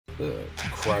the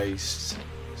Christ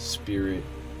spirit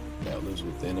that lives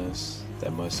within us,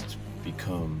 that must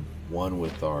become one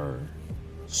with our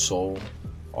soul,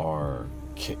 our,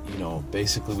 you know,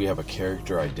 basically we have a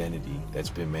character identity that's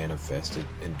been manifested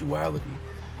in duality.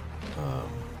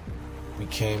 We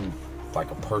came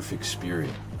like a perfect spirit,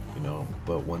 you know,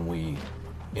 but when we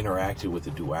interacted with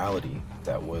the duality,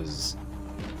 that was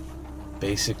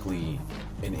basically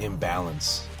an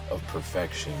imbalance of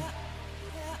perfection.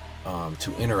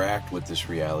 To interact with this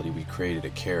reality, we created a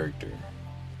character.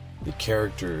 The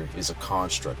character is a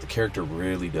construct. The character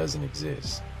really doesn't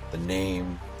exist. The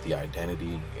name, the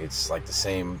identity, it's like the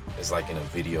same as like in a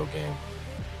video game.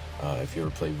 If you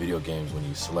ever play video games, when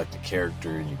you select a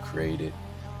character and you create it,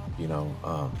 you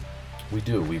know, we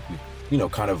you know,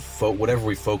 kind of whatever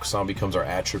we focus on becomes our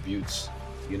attributes,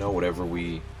 you know, whatever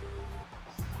we,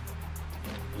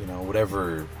 you know,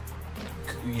 whatever,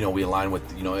 you know, we align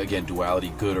with, you know, again,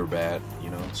 duality, good or bad, you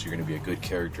know, so you're going to be a good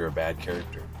character, a bad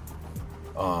character.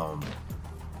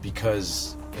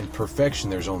 Because in perfection,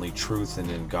 there's only truth, and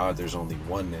in God, there's only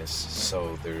oneness.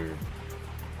 So there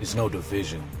is no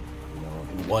division, you know,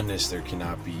 in oneness, there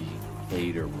cannot be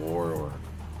hate or war or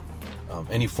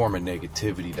any form of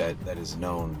negativity that is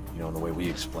known, you know, in the way we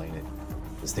explain it,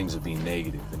 as things of being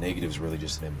negative. The negative is really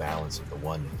just an imbalance of the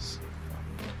oneness.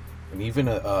 And even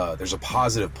there's a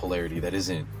positive polarity that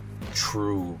isn't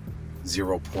true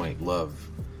 0 point love.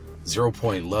 0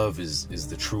 point love is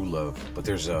the true love, but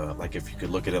there's a, like, if you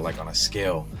could look at it like on a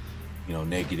scale, you know,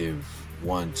 negative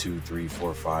 1, 2, 3,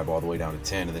 4, 5, all the way down to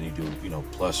 10, and then you do, you know,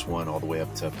 +1 all the way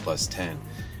up to +10.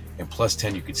 And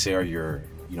 +10 you could say are your,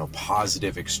 you know,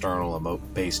 positive external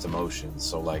based emotions.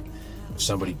 So like if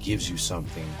somebody gives you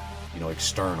something, you know,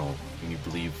 external, and you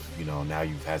believe, you know, now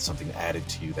you've had something added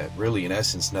to you that really in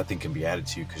essence nothing can be added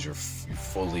to you, because you're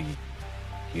fully,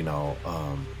 you know,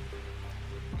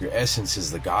 your essence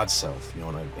is the God self, you know,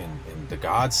 and the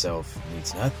God self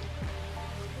needs nothing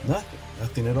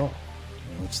at all.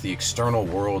 You know, it's the external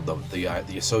world,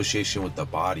 the association with the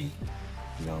body.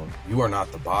 You know, you are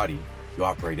not the body, you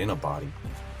operate in a body.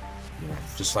 You know,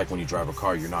 just like when you drive a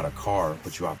car, you're not a car,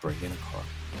 but you operate in a car.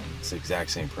 It's the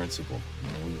exact same principle. You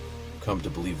know, we come to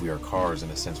believe we are cars. In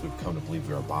a sense, we've come to believe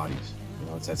we are bodies. You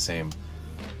know, it's that same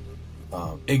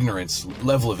ignorance,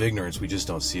 level of ignorance. We just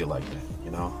don't see it like that,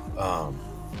 you know?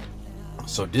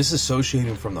 So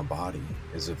disassociating from the body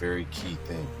is a very key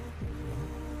thing.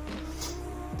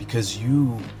 Because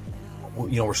you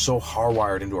know, we're so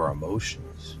hardwired into our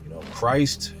emotions. You know,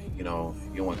 Christ, you know,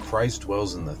 when Christ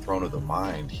dwells in the throne of the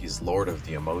mind, he's Lord of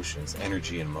the emotions,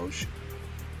 energy and motion.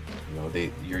 You know,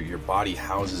 your body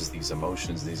houses these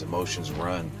emotions. These emotions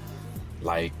run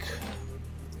like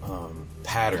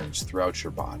patterns throughout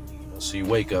your body. You know, so you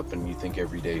wake up and you think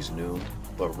every day is new,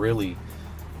 but really,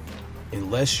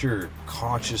 unless you're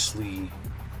consciously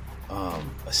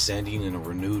ascending in a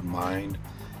renewed mind,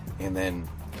 and then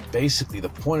basically the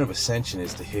point of ascension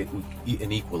is to hit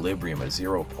an equilibrium at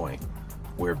 0 point,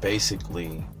 where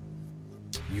basically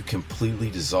you completely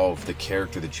dissolve the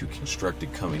character that you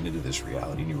constructed coming into this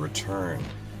reality, and you return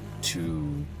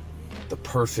to the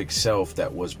perfect self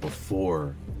that was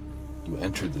before you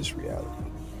entered this reality.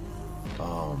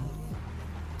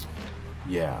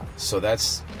 Yeah, so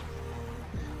that's,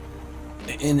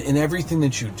 in everything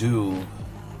that you do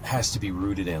has to be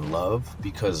rooted in love,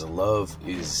 because love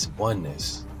is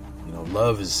oneness. You know,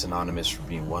 love is synonymous for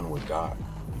being one with God.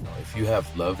 You know, if you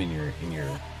have love in your,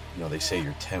 you know, they say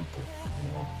your temple.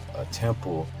 You know, a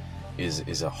temple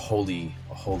is a holy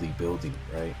building,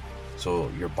 right? So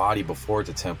your body before it's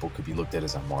a temple could be looked at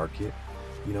as a market,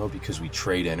 you know, because we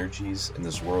trade energies in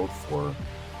this world for,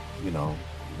 you know,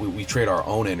 we trade our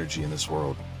own energy in this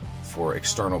world for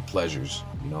external pleasures,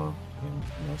 you know. And,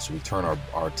 you know, so we turn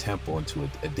our temple into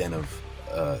a den of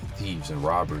thieves and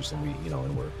robbers, and we, you know,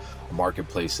 and we're a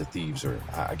marketplace of thieves, or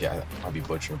I'll be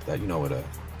butchering that. You know what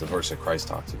the verse that Christ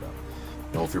talks about.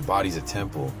 You know, if your body's a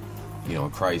temple, you know,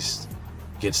 and Christ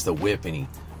gets the whip and he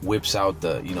whips out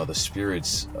the, you know, the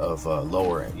spirits of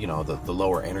lower, you know, the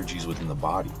lower energies within the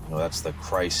body. You know, that's the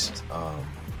Christ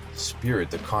spirit,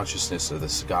 the consciousness of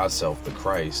the God self, the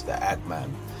Christ, the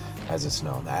Atman, as it's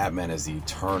known. The Atman is the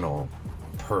eternal,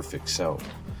 perfect self.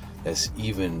 That's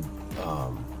even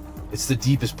it's the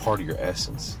deepest part of your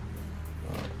essence.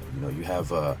 You know, you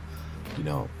have you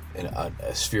know,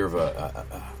 a sphere of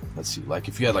let's see, like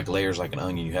if you had like layers like an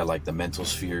onion, you had like the mental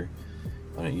sphere,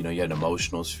 you know, you had an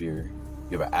emotional sphere,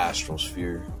 you have an astral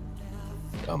sphere,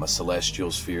 a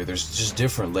celestial sphere. There's just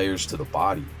different layers to the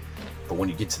body. But when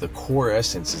you get to the core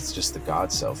essence, it's just the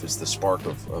God self. It's the spark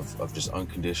of just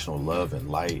unconditional love and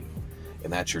light.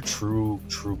 And that's your true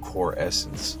core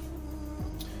essence.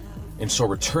 And so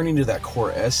returning to that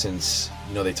core essence,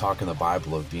 they talk in the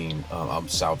Bible of being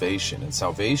salvation. And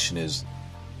salvation is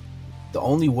the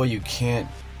only way you can't,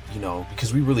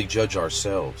 because we really judge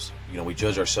ourselves. We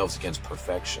judge ourselves against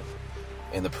perfection.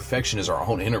 And the perfection is our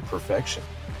own inner perfection,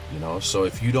 So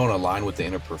if you don't align with the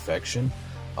inner perfection,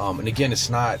 and again, it's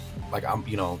not like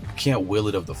you can't will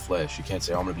it of the flesh. You can't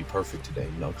say, I'm going to be perfect today,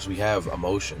 because we have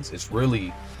emotions. It's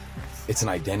an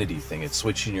identity thing. It's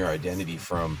switching your identity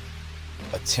from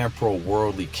a temporal,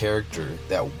 worldly character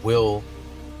that will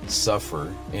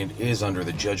suffer and is under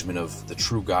the judgment of the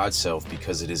true God self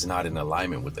because it is not in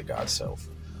alignment with the God self.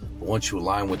 But once you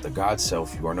align with the God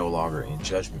self, you are no longer in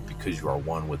judgment because you are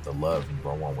one with the love and you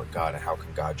are one with God. And how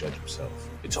can God judge himself?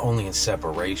 It's only in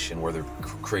separation where there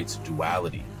creates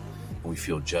duality and we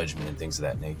feel judgment and things of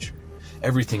that nature.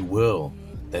 Everything will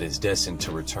that is destined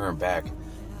to return back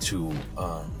to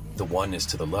the oneness,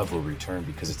 to the love, will return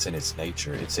because it's in its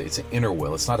nature. It's an inner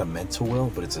will. It's not a mental will,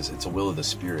 but it's a will of the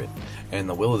spirit. And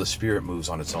the will of the spirit moves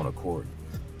on its own accord.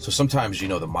 So sometimes,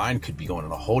 the mind could be going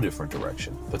in a whole different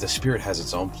direction, but the spirit has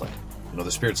its own plan.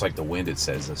 The spirit's like the wind, it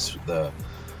says. The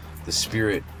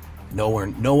spirit, no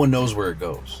one knows where it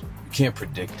goes. You can't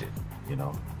predict it,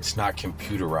 It's not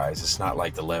computerized. It's not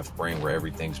like the left brain where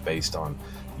everything's based on,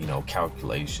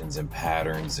 calculations and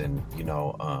patterns and,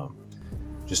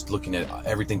 just looking at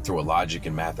everything through a logic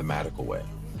and mathematical way.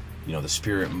 The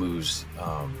spirit moves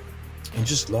in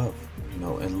just love,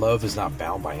 and love is not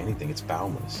bound by anything. It's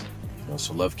boundless.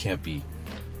 So love can't be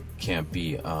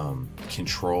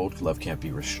controlled. Love can't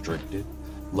be restricted.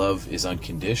 Love is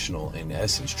unconditional in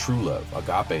essence, true love,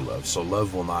 agape love. So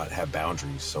love will not have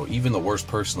boundaries. So even the worst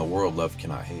person in the world, love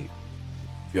cannot hate.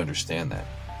 If you understand that,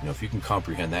 if you can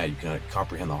comprehend that, you can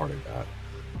comprehend the heart of God.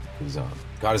 Because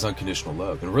God is unconditional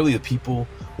love. And really the people,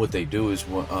 what they do is,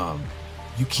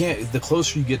 you can't, the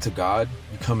closer you get to God,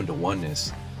 you come into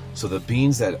oneness. So the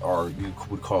beings that are, you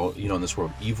would call, in this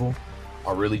world evil,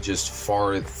 are really just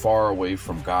far away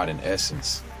from God in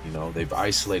essence. They've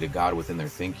isolated God within their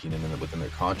thinking and within their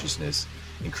consciousness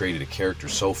and created a character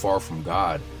so far from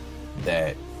God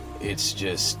that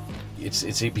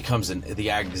it becomes the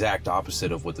exact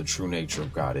opposite of what the true nature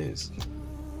of God is.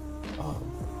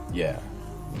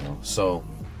 So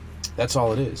that's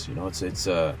all it is.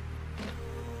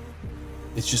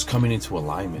 It's just coming into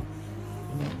alignment.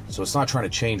 So it's not trying to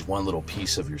change one little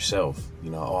piece of yourself,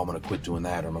 I'm going to quit doing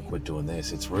that or I'm going to quit doing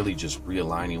this. It's really just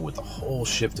realigning with the whole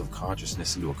shift of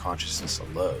consciousness into a consciousness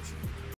of love.